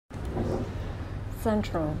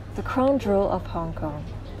Central, the crown jewel of Hong Kong,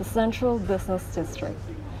 the central business district.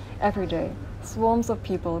 Every day, swarms of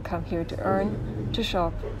people come here to earn, to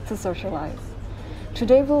shop, to socialize.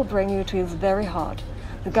 Today we'll bring you to its very heart,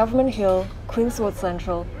 the Government Hill, Queenswood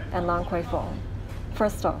Central, and Lan Kwai Fong.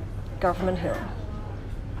 First stop, Government Hill.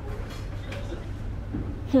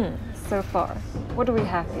 So far, what do we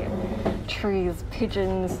have here? Trees,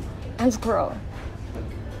 pigeons, and squirrel.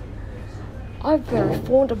 I have very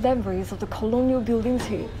fond of memories of the colonial buildings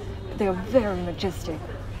here. They are very majestic.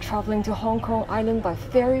 Traveling to Hong Kong Island by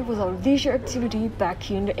ferry was our leisure activity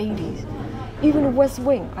back in the 80s. Even the West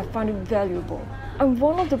Wing, I find it valuable. I'm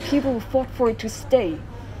one of the people who fought for it to stay.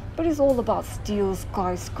 But it's all about steel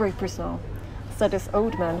skyscrapers now, said this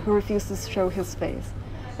old man who refused to show his face,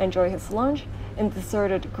 enjoy his lunch in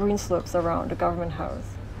deserted green slopes around the government house.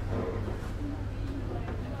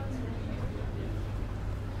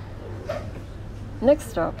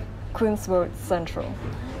 Next stop, Queenswood Central.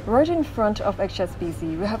 Right in front of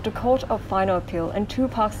HSBC, we have the Court of Final Appeal and two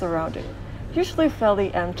parks around it, usually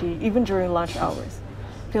fairly empty even during lunch hours.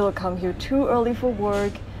 People come here too early for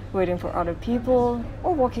work, waiting for other people,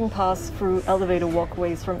 or walking past through elevator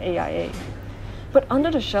walkways from AIA. But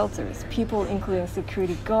under the shelters, people including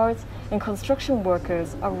security guards and construction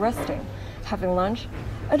workers are resting, having lunch,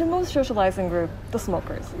 and the most socializing group, the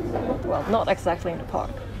smokers. Well, not exactly in the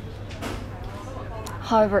park.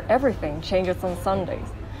 However, everything changes on Sundays.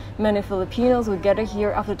 Many Filipinos will gather here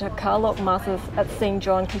after the Tagalog Masses at St.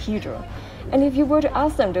 John Cathedral. And if you were to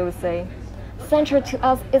ask them, they would say, Central to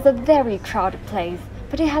us is a very crowded place,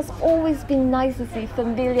 but it has always been nice to see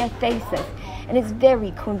familiar faces, and it's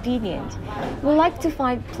very convenient. We like to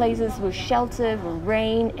find places with shelter, with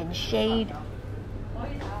rain and shade.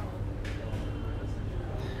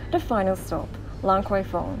 The final stop, Lan Kwai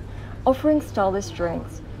Fong, offering stylish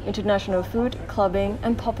drinks, international food, clubbing,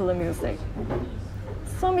 and popular music.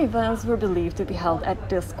 Some events were believed to be held at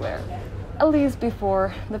this square, at least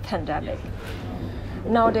before the pandemic.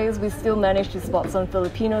 Nowadays, we still manage to spot some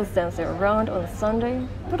Filipinos dancing around on Sunday,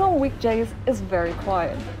 but on weekdays, it's very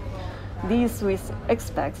quiet. These Swiss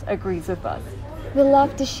expats agrees with us. We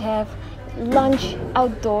love to have lunch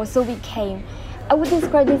outdoors, so we came. I would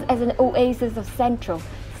describe this as an oasis of Central.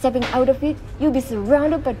 Stepping out of it, you'll be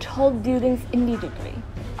surrounded by tall buildings immediately.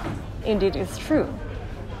 Indeed, it's true.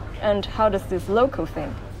 And how does this local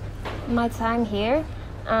think? My time here?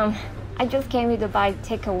 I just came here to buy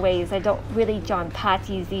takeaways. I don't really join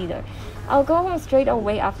parties either. I'll go home straight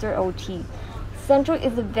away after OT. Central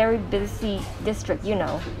is a very busy district, you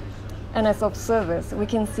know. And as observers, we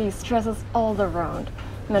can see stresses all around.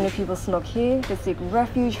 Many people smoke here, they seek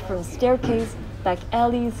refuge from staircase, back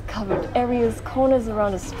alleys, covered areas, corners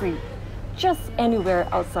around the street, just anywhere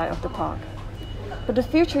outside of the park. But the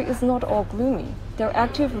future is not all gloomy. There are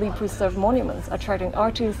actively preserved monuments attracting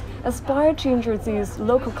artists aspire to introduce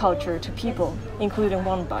local culture to people, including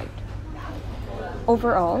One Bite.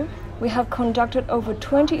 Overall, we have conducted over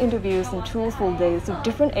 20 interviews in 2 full days with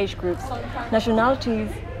different age groups,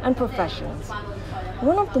 nationalities, and professions.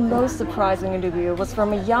 One of the most surprising interviews was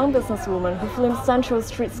from a young businesswoman who filmed Central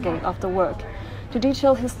streetscape after work to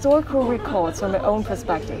detail historical records from her own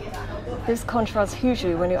perspective. This contrasts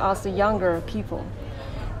hugely when you ask the younger people.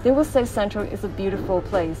 They will say Central is a beautiful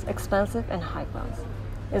place, expensive and high class.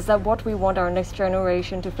 Is that what we want our next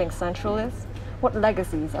generation to think Central is? What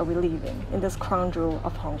legacies are we leaving in this crown jewel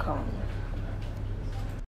of Hong Kong?